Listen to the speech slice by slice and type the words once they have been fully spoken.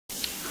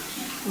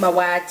My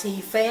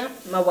YT fam,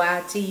 my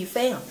YT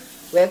fam.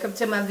 Welcome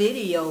to my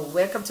video,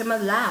 welcome to my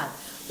live,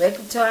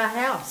 welcome to our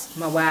house,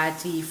 my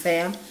YT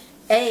fam.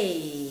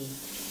 Hey,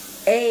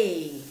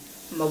 hey,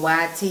 my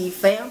YT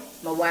fam,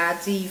 my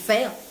YT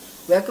fam.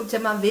 Welcome to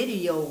my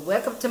video,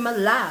 welcome to my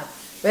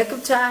live,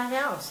 welcome to our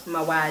house,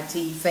 my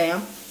YT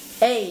fam.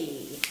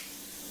 Hey,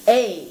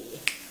 hey,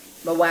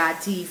 my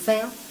YT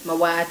fam, my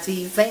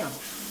YT fam.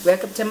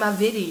 Welcome to my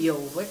video,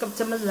 welcome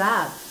to my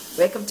live,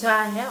 welcome to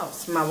our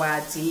house, my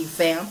YT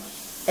fam.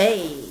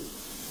 Hey,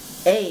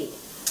 hey,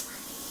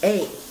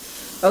 hey.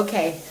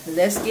 Okay,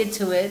 let's get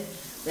to it.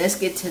 Let's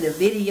get to the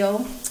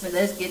video.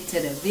 Let's get to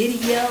the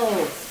video.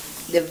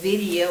 The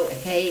video,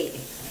 hey.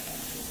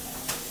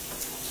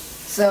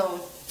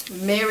 So,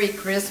 Merry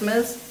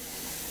Christmas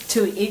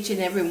to each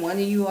and every one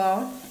of you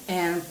all.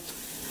 And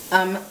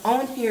I'm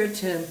on here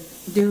to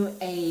do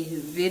a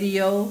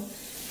video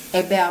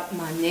about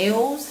my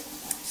nails.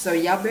 So,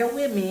 y'all bear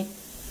with me.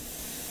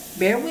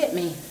 Bear with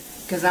me.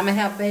 Because I'm going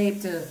to have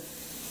Babe to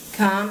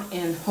come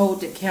and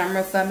hold the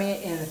camera for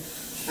me, and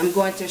I'm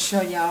going to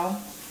show y'all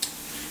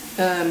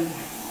the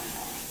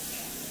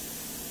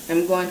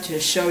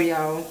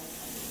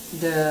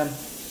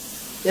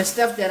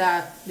stuff that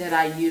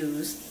I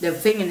use, the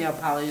fingernail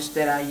polish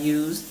that I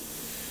use.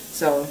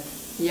 So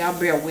y'all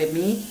bear with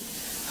me.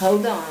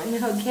 Hold on,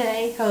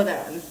 okay? Hold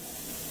on.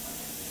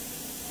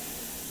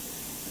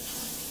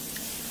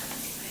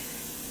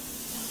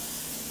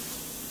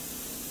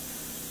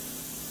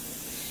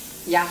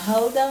 Yeah,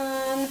 hold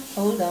on,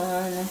 hold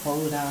on,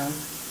 hold on,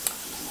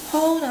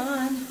 hold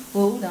on,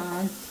 hold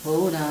on,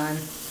 hold on.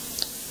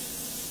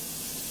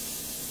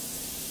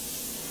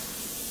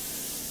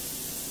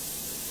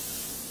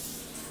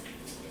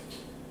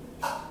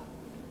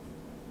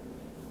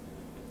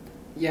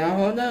 Yeah,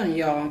 hold on,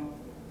 y'all.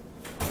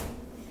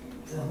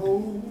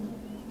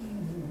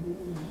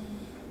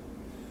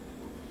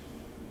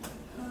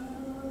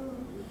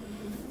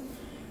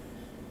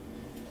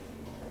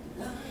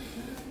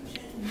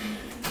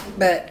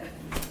 But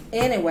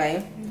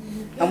anyway,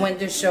 I wanted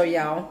to show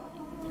y'all,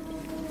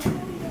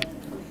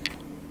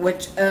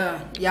 which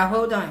y'all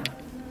hold on.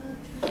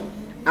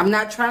 I'm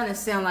not trying to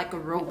sound like a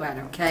robot,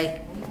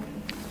 okay?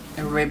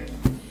 A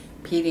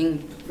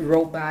repeating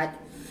robot.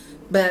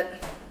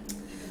 But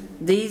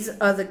these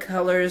are the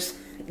colors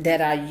that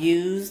I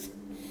used.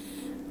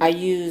 I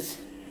used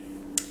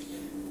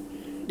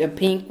the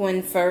pink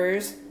one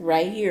first,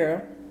 right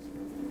here.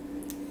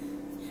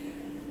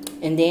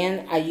 And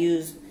then I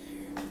used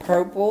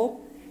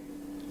purple,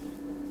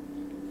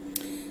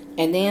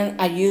 and then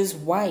I use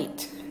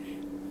white.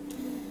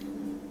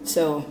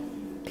 So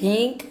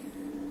pink,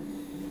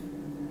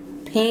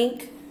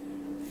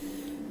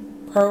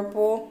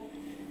 purple,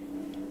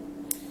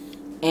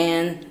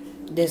 and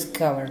this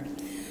color.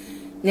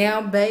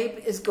 Now Babe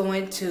is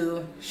going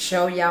to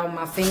show y'all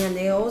my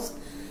fingernails.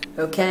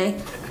 Okay,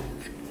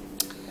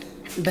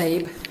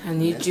 Babe, I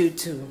need you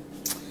to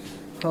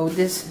hold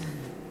this.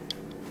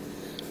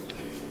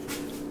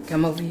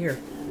 Come over here.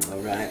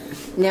 Alright.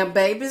 Now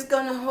Baby's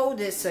gonna hold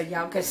it so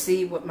y'all can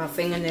see what my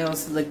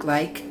fingernails look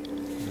like.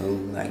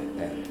 Hold like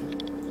that.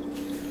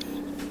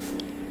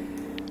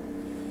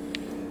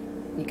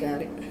 You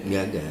got it?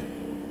 Yeah, I got it.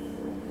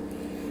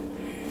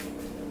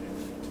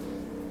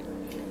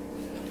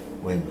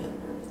 Wait a minute.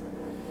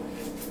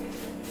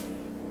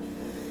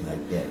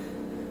 Like that.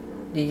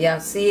 Do y'all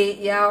see it,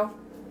 y'all?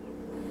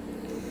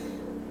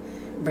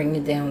 Bring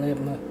it down a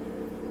little more.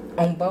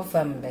 On both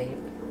of them, babe.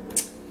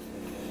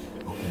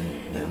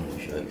 Okay, now I'm gonna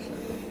show you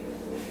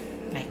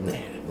something. Like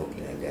that.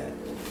 Okay, I got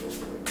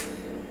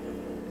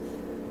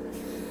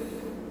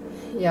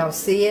it. Y'all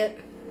see it?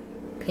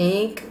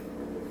 Pink,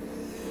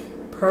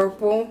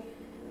 purple.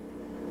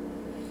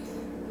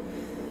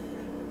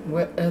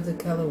 What other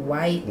color?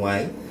 White.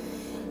 White.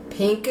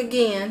 Pink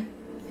again.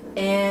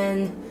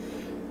 And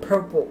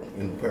purple.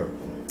 And purple.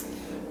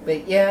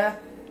 But yeah,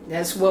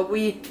 that's what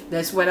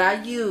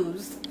I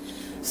used.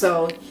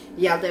 So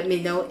y'all let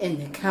me know in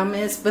the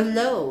comments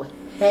below.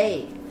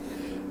 Hey.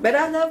 But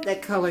I love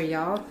that color,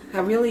 y'all. I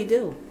really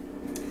do.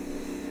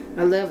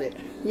 I love it.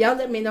 Y'all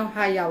let me know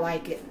how y'all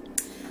like it.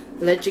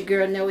 Let your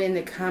girl know in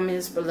the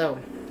comments below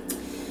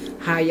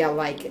how y'all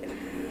like it.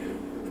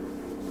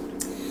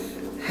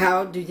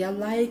 How do y'all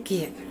like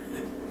it?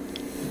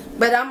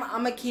 But I'm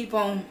gonna keep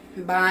on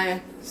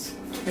buying,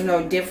 you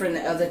know, different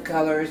other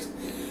colors,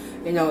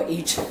 you know,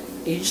 each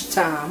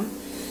time.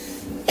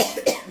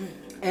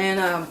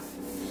 And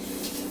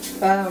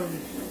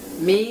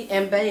me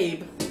and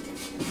Babe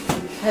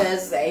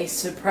has a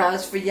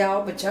surprise for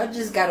y'all, but y'all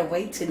just gotta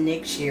wait till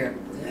next year.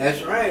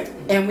 That's right.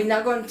 And we're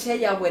not gonna tell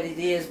y'all what it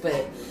is,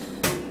 but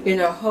you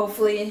know,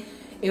 hopefully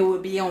it will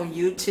be on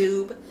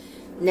YouTube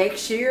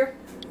next year.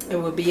 It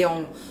will be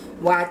on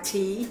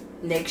YT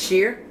next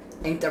year.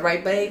 Ain't that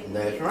right, Babe?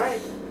 That's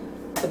right.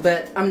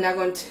 But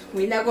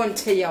we're not gonna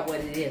tell y'all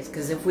what it is,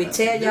 because if we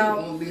tell y'all,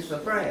 it won't be a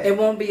surprise. It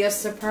won't be a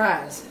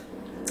surprise.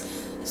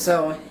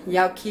 So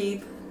y'all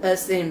keep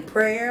us in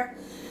prayer.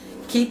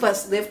 Keep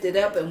us lifted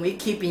up, and we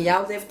keeping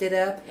y'all lifted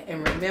up.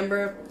 And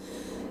remember,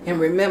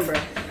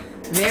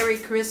 Merry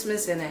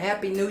Christmas and a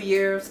Happy New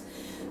Year's.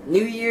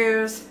 New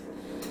Year's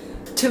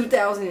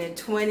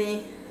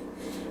 2020.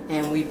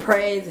 And we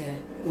pray that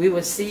we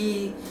will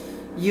see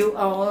you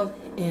all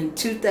in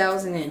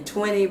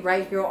 2020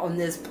 right here on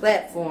this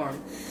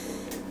platform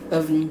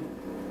of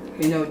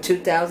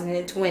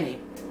 2020.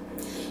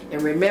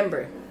 And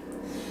remember,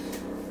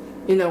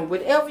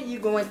 whatever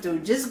you're going through,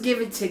 just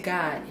give it to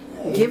God.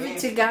 Amen. Give it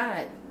to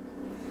God.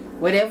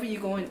 Whatever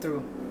you're going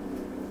through.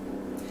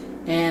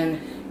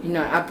 And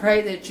I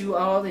pray that you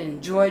all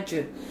enjoyed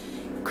your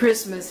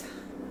Christmas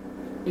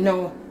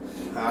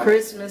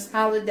Christmas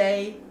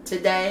holiday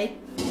today.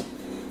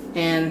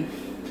 And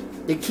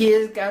the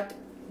kids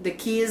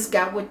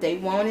got what they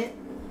wanted.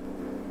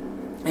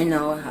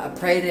 I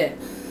pray that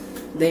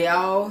they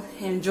all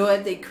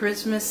enjoyed their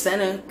Christmas.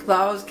 Santa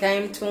Claus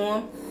came to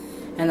them.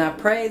 And I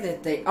pray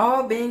that they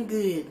all been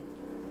good.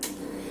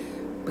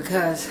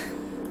 Because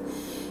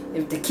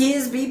if the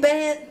kids be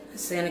bad,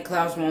 Santa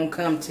Claus won't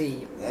come to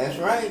you. That's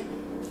right.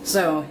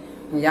 So,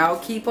 y'all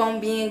keep on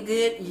being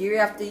good year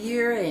after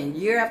year and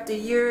year after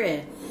year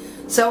and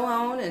so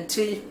on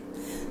until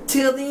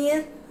the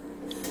end.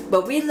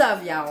 But we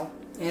love y'all,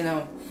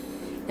 And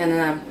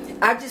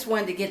I just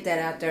wanted to get that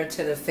out there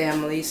to the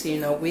families.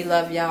 We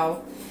love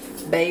y'all.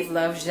 Babe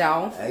loves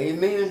y'all.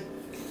 Amen.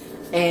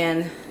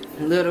 And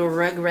little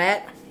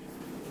Rugrat,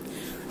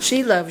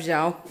 she loves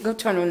y'all. Go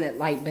turn on that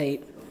light,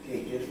 babe.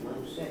 Okay, just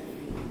 1 second.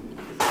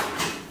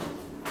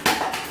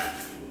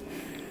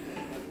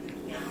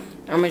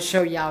 I'm going to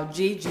show y'all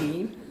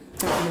Gigi.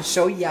 I'm going to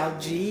show y'all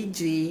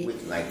Gigi.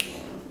 Which light?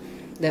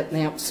 That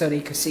lamp so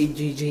they can see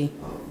Gigi.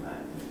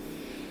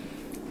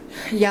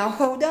 Y'all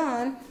hold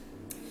on.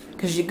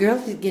 Because your girl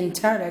is getting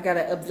tired. I got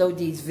to upload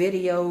these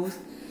videos.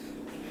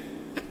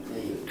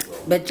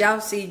 But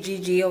y'all see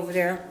Gigi over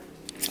there.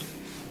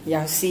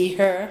 Y'all see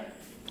her.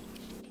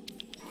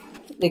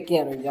 Look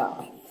at her,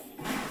 y'all.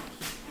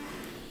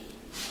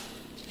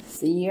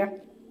 See her?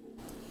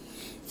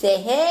 Say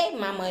hey,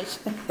 mama.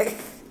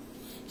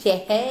 Say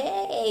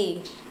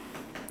hey.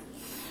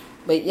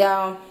 But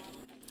y'all,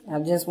 I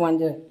just wanted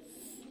to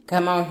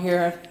come on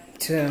here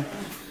to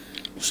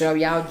show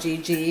y'all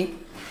Gigi.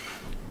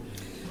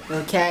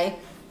 Okay?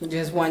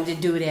 Just wanted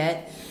to do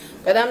that.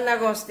 But I'm not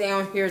going to stay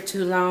on here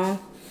too long.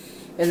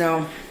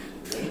 I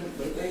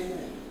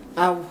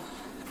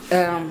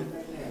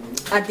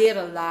did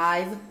a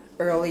live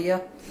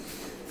earlier.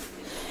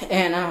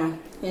 And,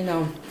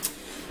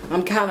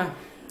 I'm kind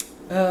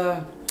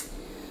of,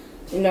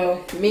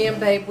 me and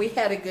Babe, we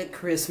had a good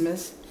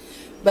Christmas.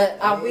 But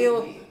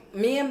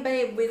me and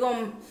Babe, we're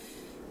going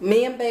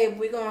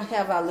to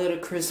have our little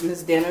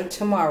Christmas dinner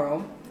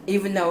tomorrow.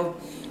 Even though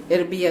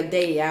it'll be a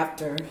day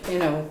after,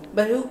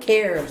 But who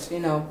cares,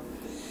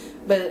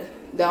 But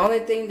the only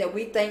thing that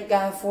we thank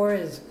God for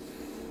is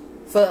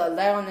for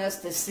allowing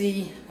us to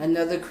see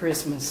another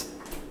Christmas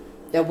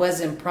that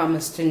wasn't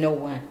promised to no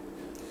one.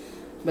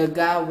 But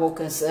God woke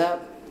us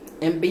up,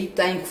 and be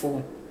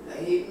thankful.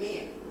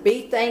 Amen.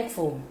 Be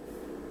thankful,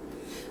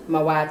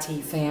 my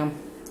YT fam.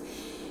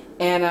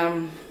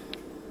 And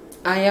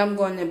I am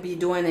going to be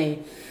doing a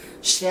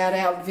shout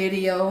out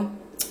video.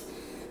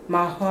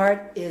 My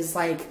heart is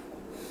like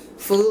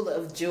full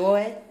of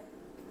joy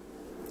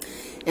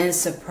and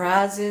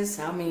surprises.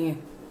 I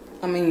mean,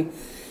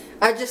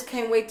 I just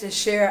can't wait to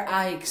share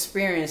our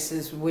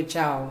experiences with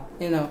y'all.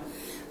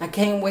 I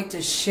can't wait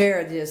to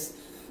share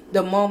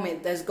the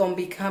moment that's going to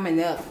be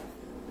coming up.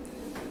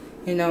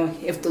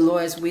 If the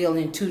Lord's will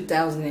in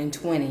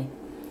 2020.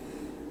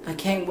 I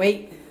can't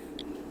wait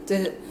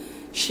to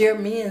share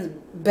me and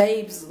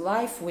Babe's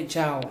life with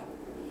y'all.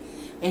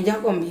 And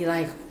y'all going to be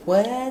like,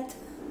 what?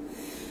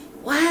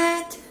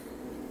 What?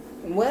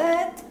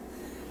 What?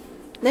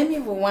 Let me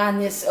rewind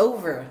this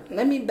over.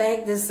 Let me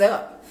back this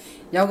up.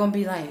 Y'all going to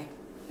be like,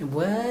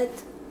 what?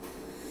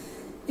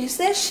 Is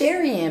that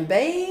Sherry and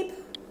Babe?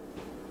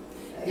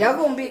 Y'all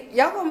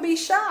gonna be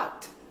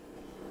shocked.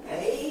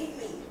 Amen.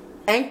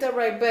 Ain't that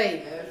right,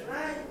 Babe? That's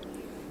right.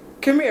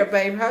 Come here,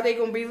 Babe. How they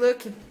gonna be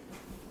looking?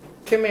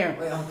 Come here.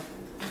 Well,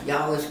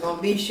 y'all is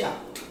gonna be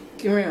shocked.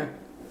 Come here.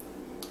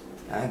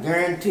 I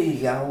guarantee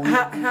y'all.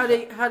 How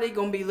they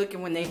gonna be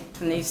looking when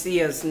they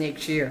see us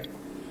next year?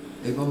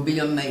 They're gonna be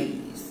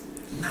amazed.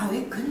 No,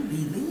 it couldn't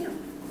be them.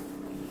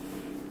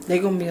 They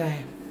gonna be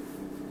like,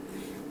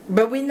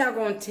 but we're not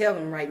gonna tell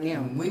them right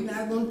now. We're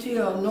not gonna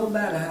tell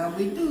nobody how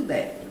we do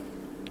that.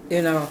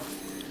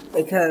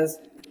 Because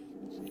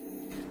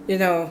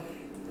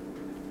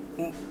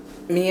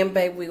me and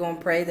Babe, we're gonna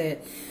pray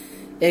that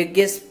it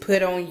gets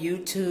put on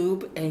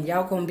YouTube, and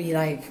y'all gonna be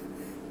like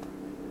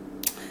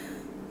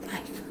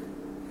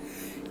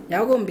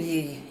y'all gonna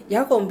be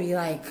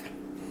like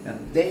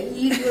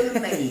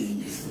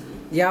amazed.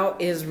 Y'all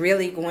is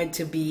really going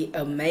to be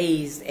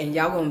amazed, and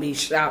y'all gonna be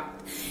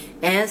shocked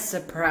and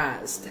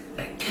surprised.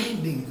 That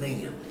can't be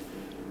them.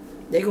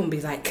 They're gonna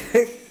be like,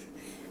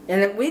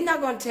 and we're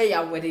not gonna tell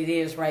y'all what it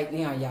is right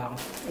now, y'all.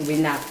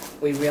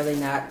 We really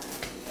not.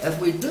 If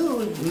we do,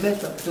 we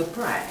mess up the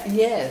surprise.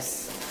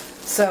 Yes.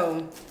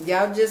 So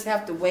y'all just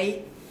have to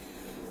wait.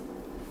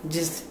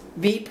 Just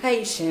be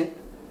patient.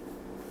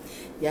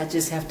 Y'all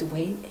just have to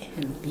wait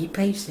and be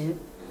patient.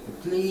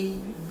 Please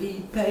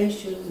be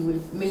patient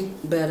with me.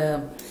 But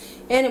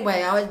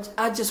anyway,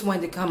 I just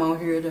wanted to come on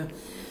here to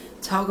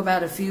talk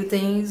about a few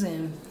things,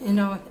 and you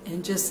know,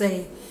 and just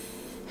say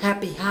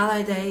happy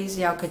holidays.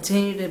 Y'all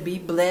continue to be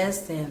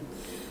blessed, and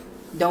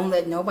don't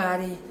let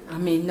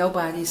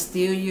nobody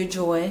steal your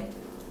joy.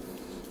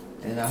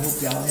 And I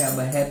hope y'all have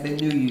a happy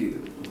New Year.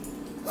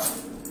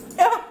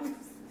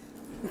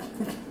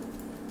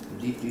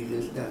 Did you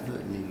just got her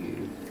New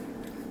Year?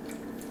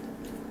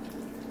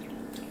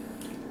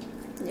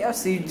 Y'all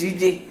see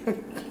Gigi.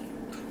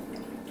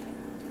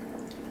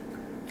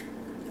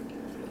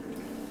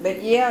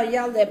 But yeah,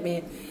 y'all let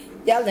me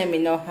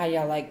know how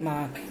y'all like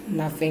my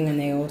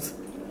fingernails.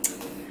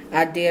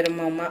 I did them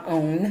on my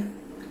own.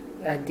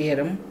 I did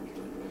them.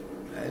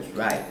 That's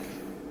right.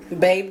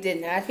 Babe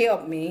did not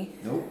help me.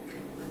 Nope.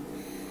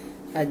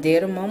 I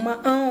did them on my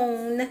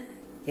own.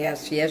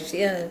 Yes, yes,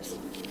 yes.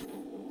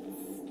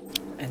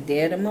 I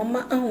did them on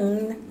my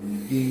own.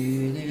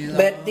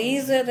 But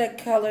these are the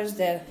colors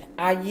that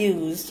I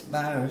used.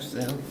 By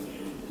herself.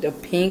 The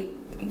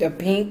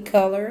pink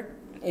color,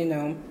 you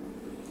know.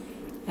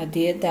 I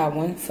did that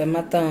one for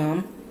my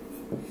thumb.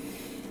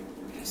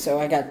 So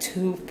I got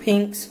 2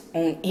 pinks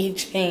on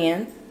each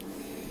hand.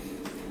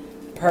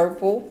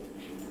 Purple.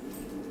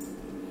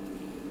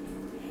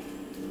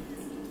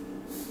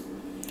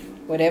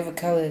 Whatever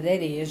color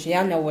that is,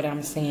 y'all know what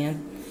I'm saying.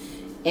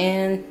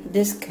 And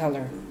this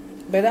color.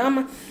 But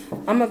I'm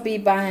gonna be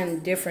buying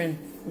different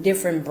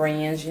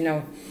brands, you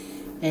know,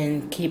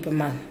 and keeping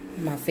my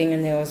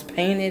fingernails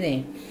painted,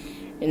 and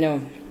you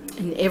know,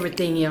 and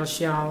everything else,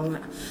 y'all.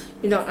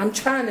 You know, I'm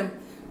trying to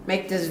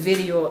make this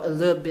video a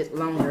little bit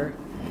longer,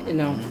 you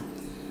know.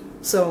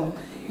 So,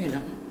 you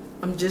know,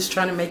 I'm just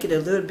trying to make it a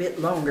little bit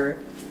longer.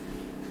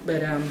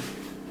 But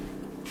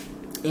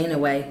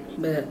anyway,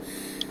 but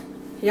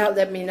y'all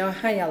let me know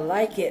how y'all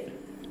like it.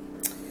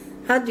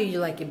 How do you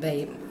like it,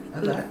 babe? I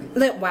like it.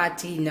 Let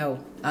YT know.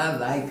 I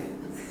like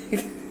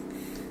it.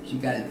 She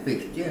got it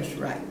fixed just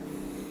right.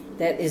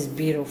 That is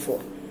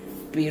beautiful.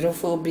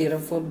 Beautiful,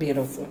 beautiful,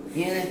 beautiful.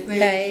 Anything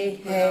Hey,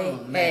 she put hey, on,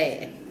 hey.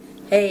 match.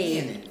 Hey,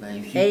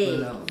 Anything she hey.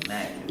 put on,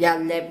 match.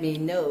 Y'all let me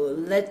know.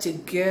 Let your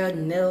girl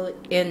know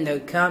in the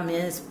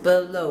comments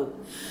below.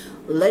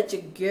 Let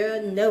your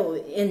girl know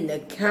in the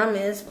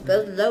comments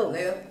below.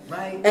 Left,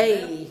 right,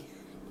 Hey,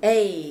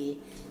 hey,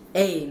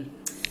 hey.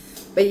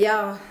 But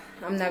y'all,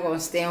 I'm not going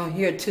to stay on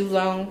here too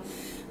long.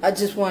 I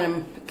just want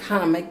to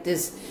kind of make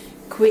this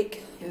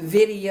quick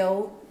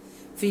video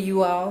for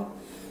you all,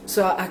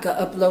 so I could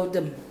upload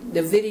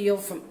the video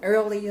from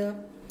earlier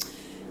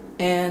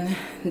and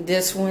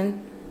this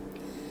one.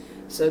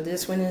 So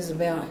this one is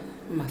about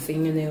my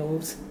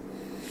fingernails.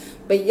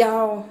 But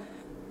y'all,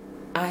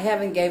 I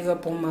haven't gave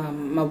up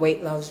on my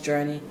weight loss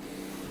journey.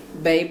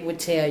 Babe would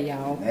tell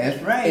y'all.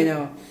 That's right. You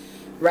know,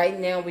 right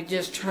now we're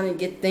just trying to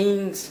get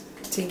things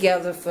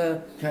together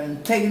for... Trying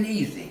to take it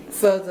easy.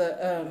 For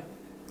the...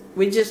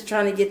 we're just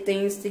trying to get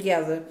things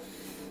together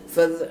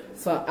for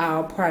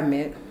our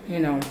apartment, you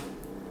know.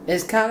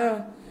 It's kind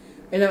of,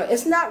 you know,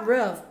 it's not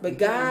rough, but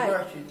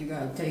God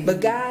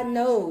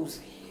knows,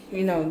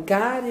 you know,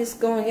 God is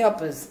going to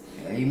help us.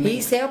 Amen.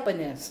 He's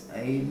helping us.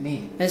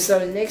 Amen. And so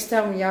the next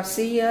time when y'all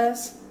see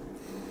us,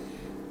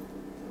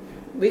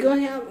 we're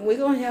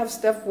gonna have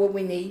stuff what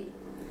we need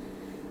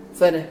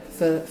for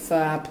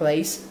our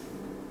place.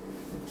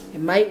 It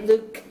might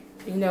look,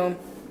 you know,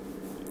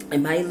 it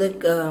might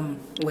look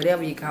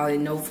whatever you call it,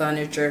 no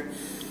furniture,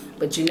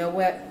 but you know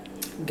what?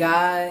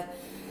 God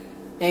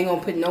ain't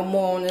gonna put no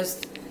more on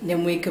us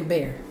than we could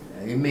bear.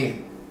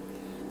 Amen.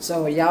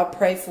 So y'all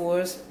pray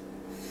for us.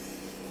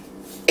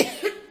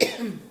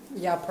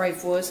 Y'all pray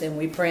for us, and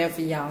we praying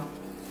for y'all.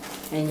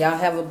 And y'all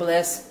have a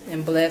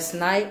blessed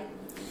night.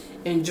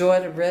 Enjoy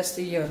the rest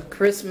of your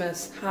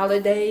Christmas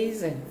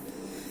holidays and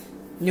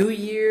New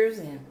Year's,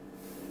 and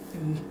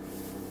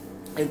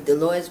if the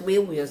Lord's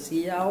will, we'll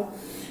see y'all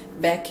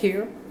back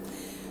here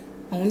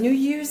on New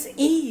Year's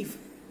Eve.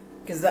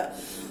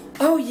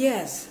 Oh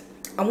yes,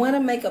 I want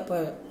to make up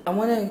I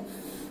want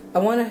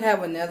to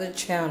have another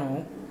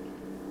channel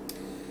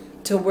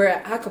to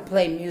where I could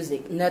play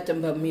music,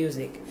 nothing but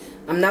music.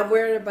 I'm not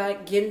worried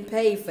about getting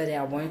paid for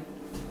that one,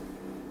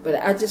 but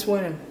I just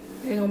want to,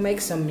 you know, make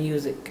some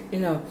music, you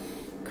know,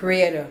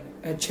 create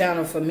a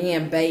channel for me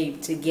and Babe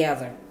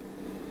together.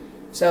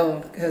 So,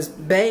 because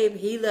Babe,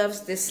 he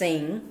loves to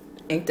sing.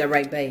 Ain't that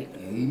right, Babe?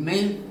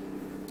 Amen.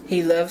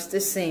 He loves to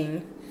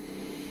sing.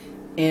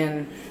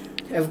 And,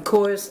 of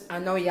course, I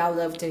know y'all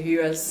love to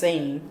hear us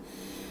sing.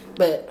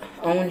 But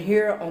on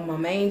here, on my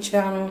main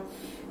channel,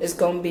 it's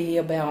going to be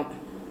about,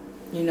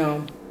 you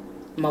know,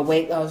 my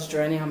weight loss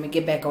journey. I'm going to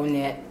get back on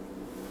that.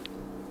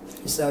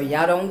 So,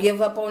 y'all don't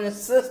give up on the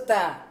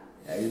sister.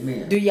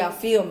 Amen. Do y'all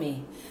feel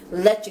me?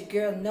 Let your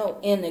girl know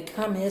in the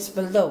comments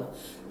below.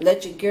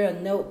 Let your girl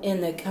know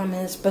in the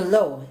comments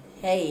below.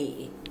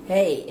 Hey,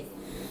 hey.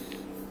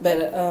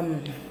 But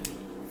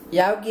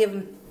y'all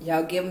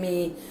give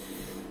me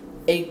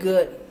a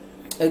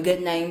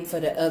good name for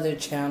the other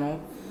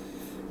channel.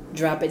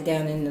 drop it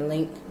down in the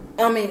link.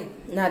 I mean,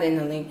 not in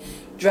the link.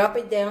 Drop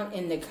it down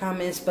in the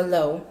comments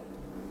below.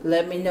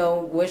 Let me know,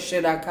 what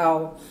should I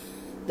call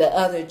the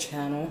other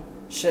channel?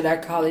 Should I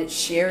call it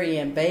Sherry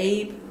and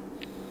Babe?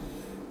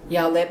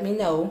 Y'all let me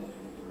know.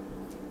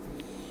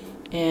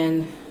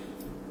 And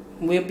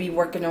we'll be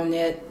working on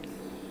that,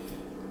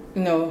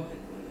 you know,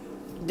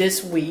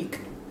 this week.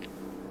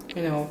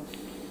 You know,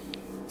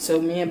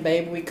 so me and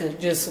Babe, we could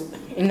just,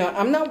 you know,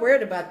 I'm not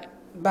worried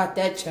about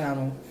that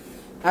channel.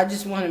 I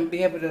just want to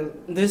be able to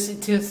listen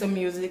to some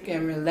music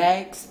and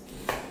relax.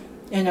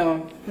 You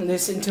know,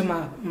 listen to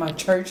my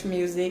church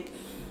music,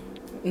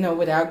 you know,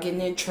 without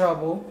getting in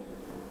trouble.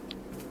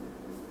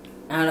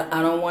 I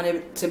don't want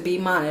it to be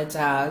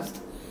monetized.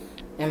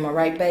 Am I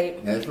right,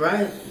 Babe? That's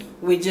right.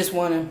 We just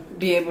want to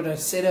be able to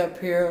sit up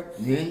here,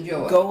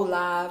 go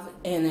live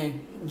and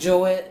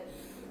enjoy it,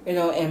 you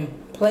know,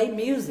 and play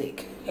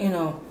music, you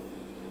know.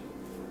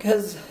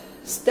 Because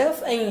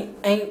stuff ain't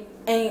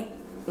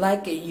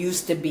like it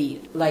used to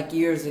be, like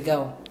years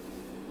ago.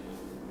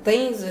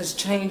 Things is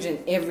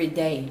changing every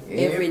day.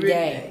 Every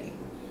day.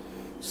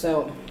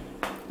 So,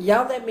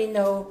 y'all let me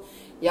know.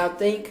 Y'all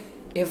think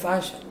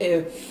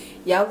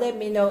y'all let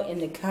me know in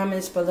the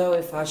comments below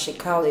if I should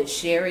call it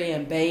Sherry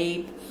and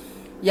Babe.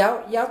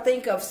 Y'all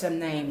think of some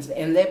names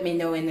and let me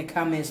know in the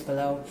comments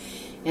below.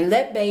 And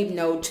let Babe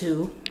know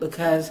too,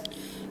 because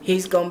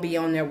he's gonna be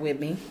on there with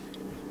me.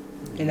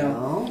 You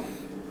know.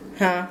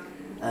 Huh?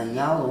 And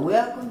y'all are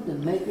welcome to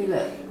make it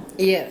up.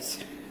 Yes.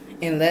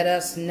 And let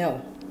us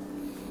know.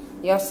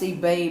 Y'all see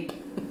Babe.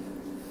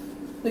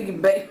 Look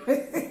at Babe.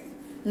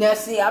 Now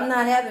see, I'm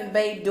not having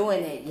Babe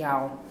doing it,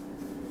 y'all.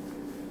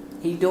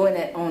 He doing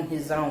it on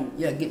his own.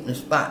 Yeah, getting the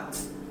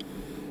spots.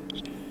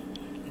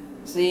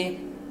 See?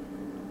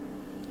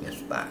 The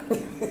spots.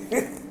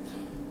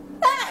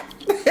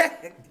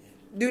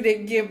 Do that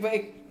again,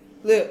 Babe.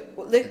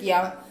 Look,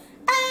 y'all.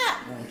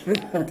 Ah!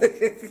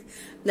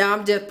 No,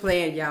 I'm just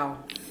playing, y'all.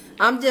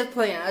 I'm just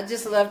playing. I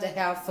just love to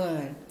have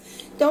fun.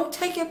 Don't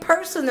take it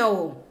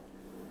personal.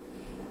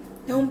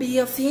 Don't be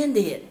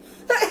offended.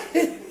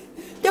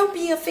 Don't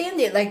be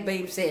offended, like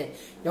Babe said.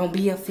 Don't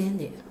be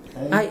offended.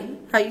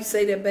 How you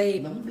say that,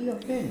 Babe? Don't be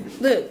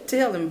offended. Look,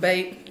 tell him,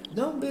 Babe.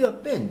 Don't be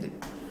offended.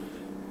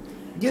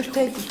 Just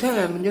take the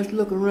time and just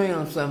look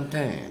around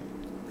sometime.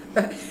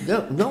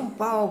 Don't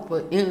fall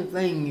for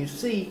anything you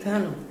see.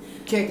 Kind of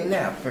check it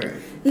out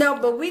first. No,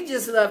 but we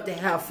just love to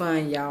have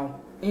fun, y'all.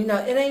 You know,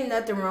 it ain't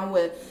nothing wrong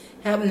with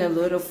having a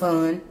little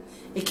fun.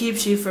 It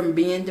keeps you from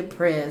being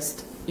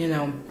depressed, you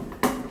know.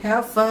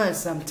 Have fun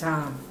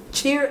sometime.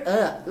 Cheer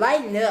up.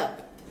 Lighten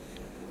up.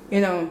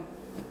 You know.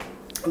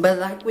 But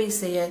like we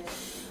said,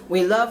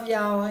 we love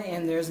y'all,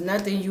 and there's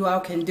nothing you all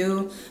can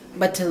do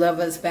but to love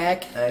us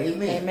back.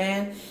 Amen.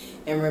 Amen.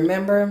 And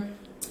remember,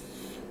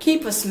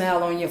 keep a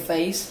smile on your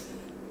face.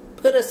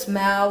 Put a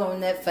smile on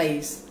that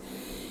face.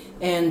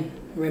 And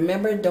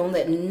remember, don't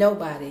let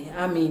nobody,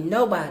 I mean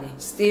nobody,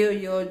 steal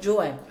your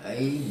joy.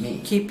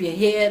 Amen. Keep your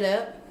head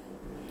up.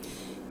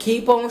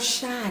 Keep on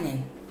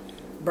shining.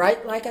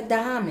 Bright like a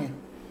diamond.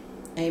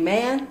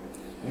 Amen.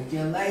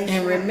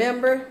 And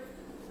remember,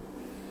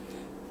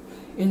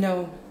 you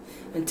know,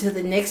 until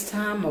the next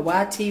time, my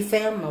YT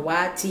fam,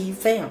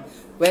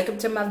 welcome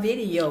to my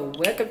video.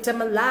 Welcome to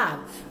my live.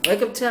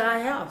 Welcome to our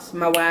house,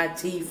 my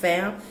YT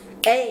fam.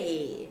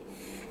 Hey,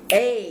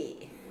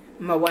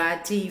 my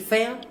YT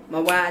fam,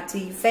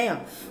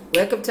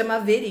 welcome to my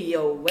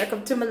video.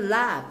 Welcome to my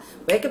live.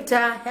 Welcome to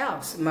our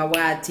house, my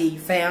YT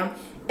fam.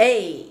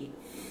 Hey,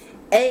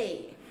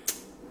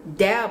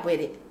 dab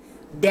with it.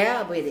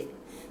 Dab with it.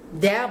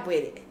 Dab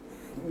with it.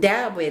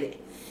 Dab with it.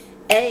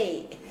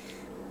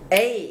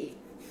 Hey,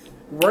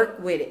 work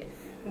with it.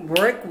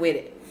 Work with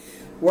it.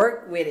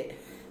 Work with it.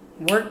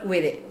 Work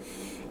with it.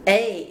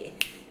 Hey,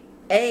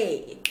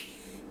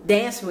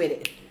 dance with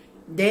it.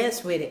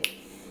 Dance with it.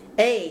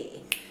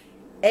 Hey,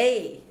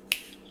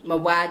 my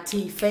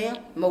YT fam,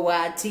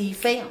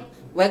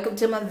 welcome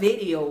to my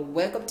video.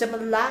 Welcome to my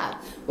live.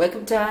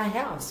 Welcome to our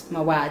house,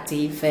 my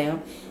YT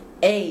fam.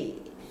 Hey.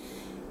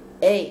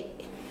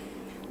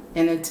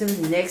 And until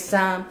the next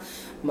time,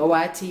 my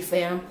YT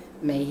fam,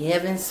 may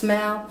heaven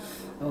smile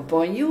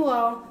upon you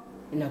all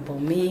and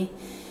upon me,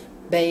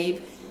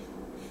 Babe,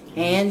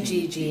 and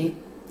Gigi.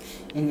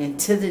 And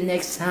until the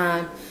next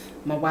time,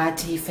 my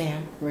YT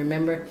fam,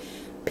 remember,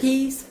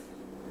 peace,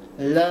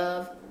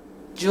 love,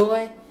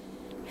 joy,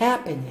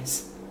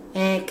 happiness,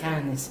 and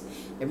kindness.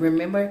 And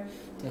remember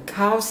to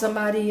call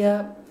somebody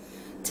up.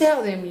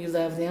 Tell them you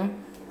love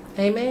them.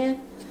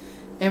 Amen.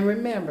 And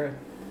remember,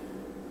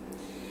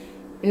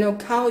 you know,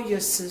 call your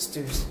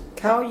sisters.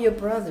 Call your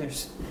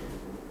brothers.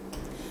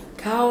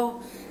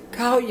 Call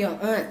your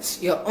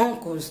aunts, your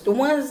uncles, the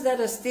ones that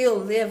are still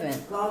living.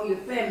 Call your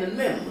family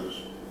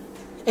members.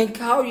 And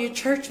call your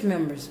church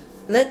members.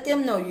 Let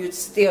them know you're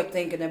still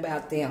thinking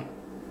about them.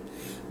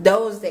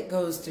 Those that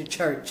goes to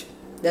church.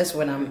 That's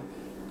what I'm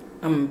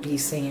gonna be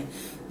saying.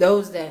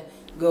 Those that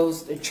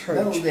goes to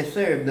church. Those that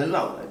serve the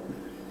Lord.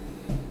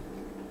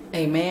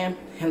 Amen.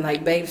 And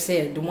like Babe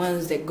said, the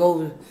ones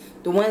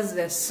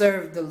that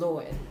serve the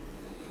Lord.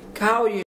 call you.